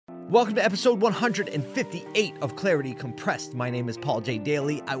Welcome to episode 158 of Clarity Compressed. My name is Paul J.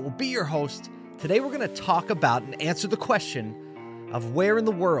 Daly. I will be your host. Today we're going to talk about and answer the question of where in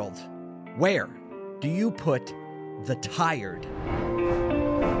the world, where do you put the tired?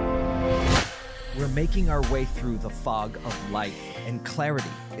 We're making our way through the fog of life, and clarity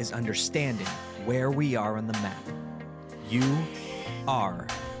is understanding where we are on the map. You are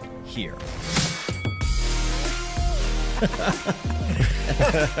here.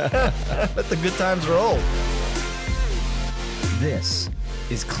 Let the good times roll. This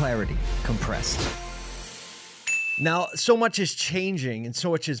is Clarity Compressed. Now, so much is changing and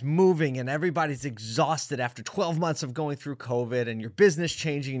so much is moving, and everybody's exhausted after 12 months of going through COVID, and your business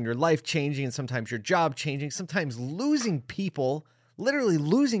changing and your life changing, and sometimes your job changing, sometimes losing people, literally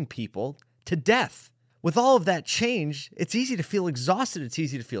losing people to death. With all of that change, it's easy to feel exhausted. It's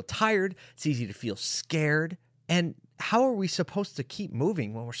easy to feel tired. It's easy to feel scared. And how are we supposed to keep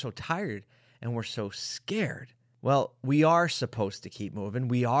moving when we're so tired and we're so scared? Well, we are supposed to keep moving.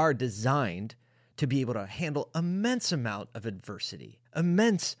 We are designed to be able to handle immense amount of adversity,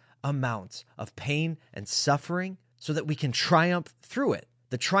 immense amounts of pain and suffering so that we can triumph through it.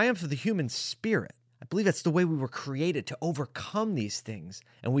 The triumph of the human spirit. I believe that's the way we were created, to overcome these things,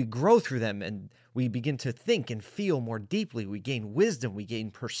 and we grow through them, and we begin to think and feel more deeply. We gain wisdom, we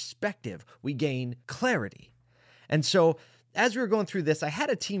gain perspective, we gain clarity. And so as we were going through this, I had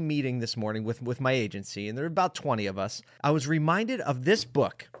a team meeting this morning with my agency, and there were about 20 of us. I was reminded of this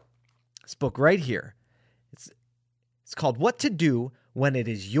book right here. It's called What to Do When It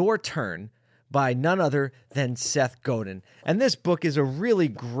Is Your Turn by none other than Seth Godin. And this book is a really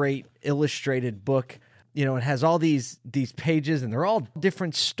great illustrated book. You know, it has all these pages, and they're all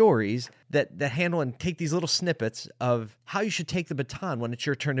different stories that handle and take these little snippets of how you should take the baton when it's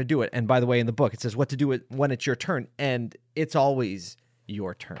your turn to do it. And by the way, in the book, it says what to do it when it's your turn, and it's always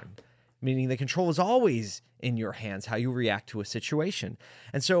your turn, meaning the control is always in your hands, how you react to a situation.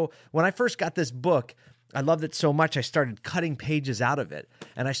 And so when I first got this book, I loved it so much, I started cutting pages out of it,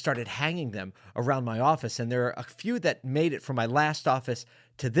 and I started hanging them around my office. And there are a few that made it from my last office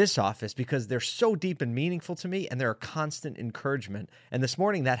to this office because they're so deep and meaningful to me, and they're a constant encouragement. And this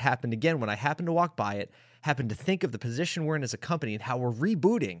morning that happened again when I happened to walk by it, happened to think of the position we're in as a company and how we're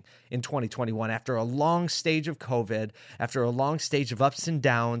rebooting in 2021 after a long stage of COVID, after a long stage of ups and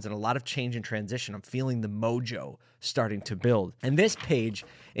downs and a lot of change and transition. I'm feeling the mojo starting to build. And this page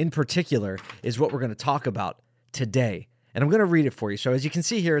in particular is what we're going to talk about today. And I'm going to read it for you. So as you can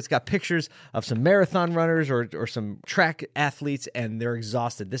see here, it's got pictures of some marathon runners or some track athletes, and they're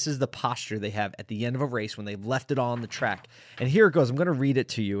exhausted. This is the posture they have at the end of a race when they've left it all on the track. And here it goes. I'm going to read it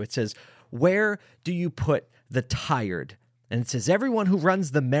to you. It says, where do you put the tired? And it says, everyone who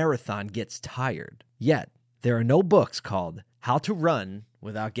runs the marathon gets tired. Yet there are no books called How to Run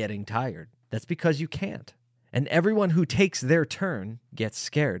Without Getting Tired. That's because you can't. And everyone who takes their turn gets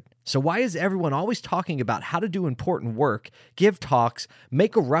scared. So why is everyone always talking about how to do important work, give talks,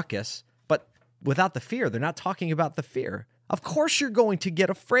 make a ruckus, but without the fear? They're not talking about the fear. Of course you're going to get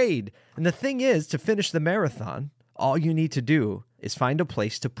afraid. And the thing is, to finish the marathon, all you need to do is find a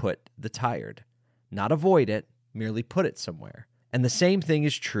place to put the tired. Not avoid it, merely put it somewhere. And the same thing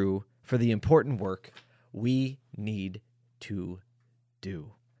is true for the important work we need to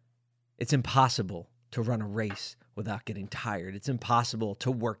do. It's impossible to run a race without getting tired. It's impossible to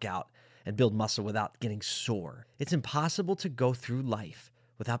work out and build muscle without getting sore. It's impossible to go through life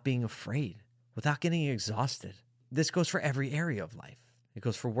without being afraid, without getting exhausted. This goes for every area of life. It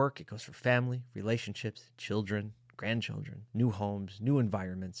goes for work, it goes for family, relationships, children, grandchildren, new homes, new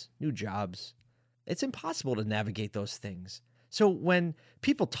environments, new jobs. It's impossible to navigate those things. So when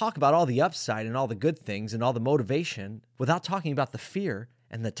people talk about all the upside and all the good things and all the motivation without talking about the fear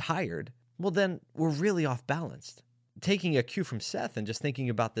and the tired, well, then we're really off balanced. Taking a cue from Seth and just thinking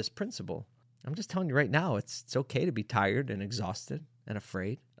about this principle, I'm just telling you right now, it's okay to be tired and exhausted and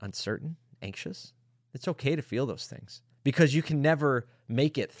afraid, uncertain, anxious. It's okay to feel those things because you can never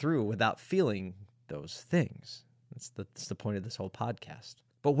make it through without feeling those things. That's the point of this whole podcast.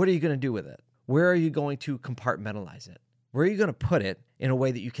 But what are you going to do with it? Where are you going to compartmentalize it? Where are you going to put it in a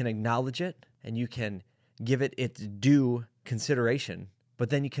way that you can acknowledge it and you can give it its due consideration? But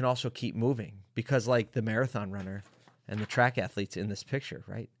then you can also keep moving because like the marathon runner and the track athletes in this picture,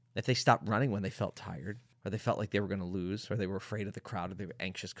 right? If they stopped running when they felt tired or they felt like they were going to lose or they were afraid of the crowd or they were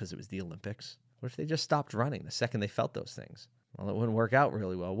anxious because it was the Olympics, what if they just stopped running the second they felt those things? Well, it wouldn't work out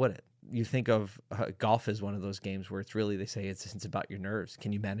really well, would it? You think of golf as one of those games where it's really, they say it's about your nerves.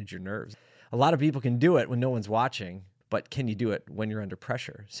 Can you manage your nerves? A lot of people can do it when no one's watching, but can you do it when you're under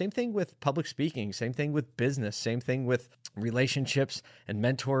pressure? Same thing with public speaking, same thing with business, same thing with relationships and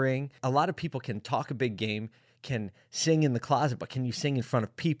mentoring. A lot of people can talk a big game, can sing in the closet, but can you sing in front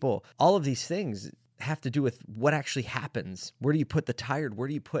of people? All of these things have to do with what actually happens. Where do you put the tired? Where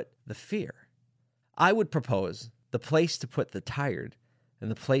do you put the fear? I would propose the place to put the tired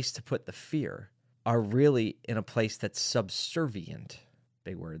and the place to put the fear are really in a place that's subservient,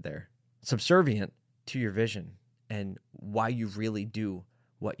 big word there, subservient to your vision and why you really do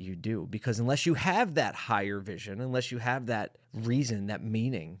what you do. Because unless you have that higher vision, unless you have that reason, that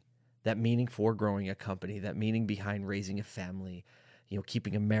meaning for growing a company, that meaning behind raising a family,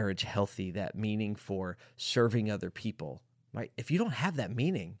 keeping a marriage healthy, that meaning for serving other people, right? If you don't have that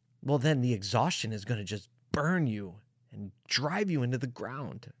meaning, well, then the exhaustion is going to just burn you and drive you into the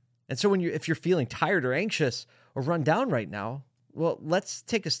ground. And so if you're feeling tired or anxious or run down right now, well, let's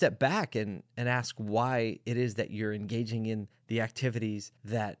take a step back and ask why it is that you're engaging in the activities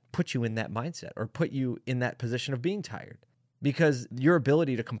that put you in that mindset or put you in that position of being tired. Because your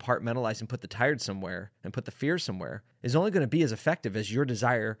ability to compartmentalize and put the tired somewhere and put the fear somewhere is only going to be as effective as your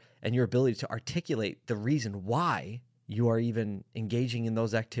desire and your ability to articulate the reason why you are even engaging in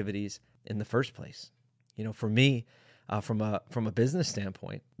those activities in the first place. For me, from a business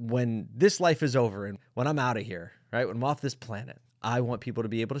standpoint, when this life is over and when I'm out of here, right, when I'm off this planet, I want people to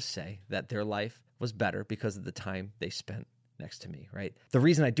be able to say that their life was better because of the time they spent next to me, right? The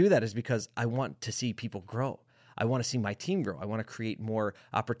reason I do that is because I want to see people grow. I want to see my team grow. I want to create more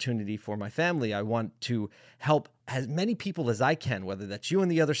opportunity for my family. I want to help as many people as I can, whether that's you on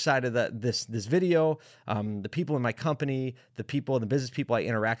the other side of this video, the people in my company, the business people I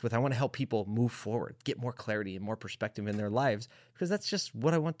interact with. I want to help people move forward, get more clarity and more perspective in their lives, because that's just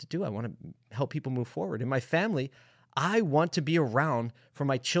what I want to do. I want to help people move forward. In my family, I want to be around for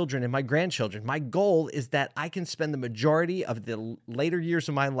my children and my grandchildren. My goal is that I can spend the majority of the later years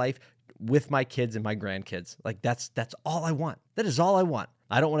of my life with my kids and my grandkids. Like that's all I want. That is all I want.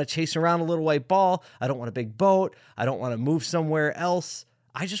 I don't want to chase around a little white ball. I don't want a big boat. I don't want to move somewhere else.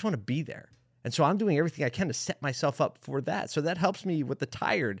 I just want to be there. And so I'm doing everything I can to set myself up for that. So that helps me with the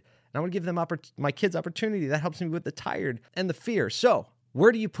tired. And I want to give them my kids opportunity. That helps me with the tired and the fear. So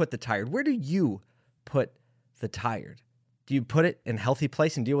where do you put the tired? Where do you put the tired? Do you put it in a healthy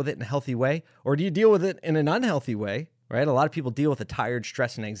place and deal with it in a healthy way? Or do you deal with it in an unhealthy way? Right? A lot of people deal with the tired,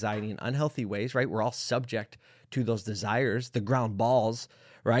 stress, and anxiety in unhealthy ways, right? We're all subject to those desires, the ground balls,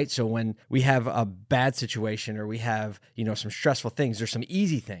 right? So when we have a bad situation or we have, some stressful things, there's some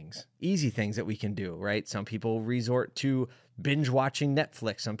easy things that we can do, right? Some people resort to binge watching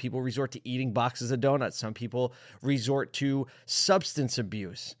Netflix. Some people resort to eating boxes of donuts. Some people resort to substance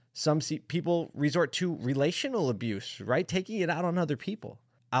abuse. Some people resort to relational abuse, right? Taking it out on other people.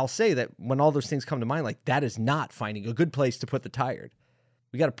 I'll say that when all those things come to mind, like that is not finding a good place to put the tired.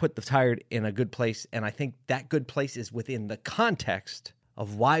 We got to put the tired in a good place. And I think that good place is within the context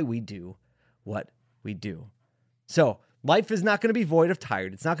of why we do what we do. So life is not going to be void of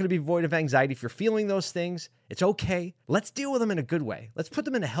tired. It's not going to be void of anxiety. If you're feeling those things, it's okay. Let's deal with them in a good way. Let's put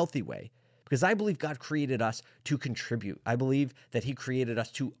them in a healthy way. Because I believe God created us to contribute. I believe that He created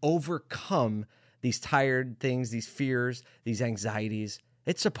us to overcome these tired things, these fears, these anxieties.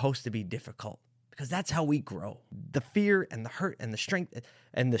 It's supposed to be difficult because that's how we grow. The fear and the hurt and the strength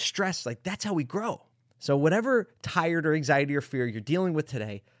and the stress, like that's how we grow. So whatever tired or anxiety or fear you're dealing with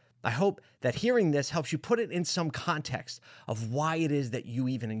today, I hope that hearing this helps you put it in some context of why it is that you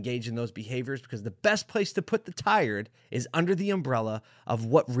even engage in those behaviors, because the best place to put the tired is under the umbrella of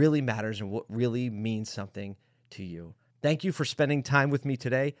what really matters and what really means something to you. Thank you for spending time with me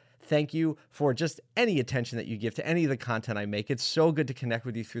today. Thank you for just any attention that you give to any of the content I make. It's so good to connect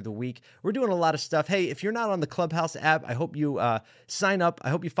with you through the week. We're doing a lot of stuff. Hey, if you're not on the Clubhouse app, I hope you sign up.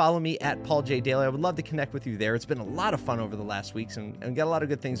 I hope you follow me at Paul J. Daly. I would love to connect with you there. It's been a lot of fun over the last weeks and got a lot of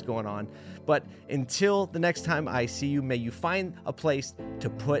good things going on. But until the next time I see you, may you find a place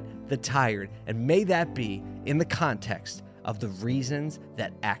to put the tired. And may that be in the context of the reasons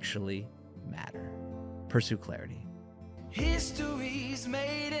that actually matter. Pursue clarity. History's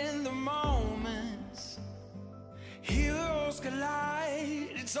made in the moments. Heroes collide.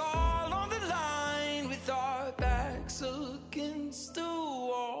 It's all on the line with our backs against the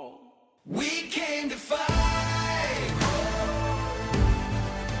wall. We came to fight.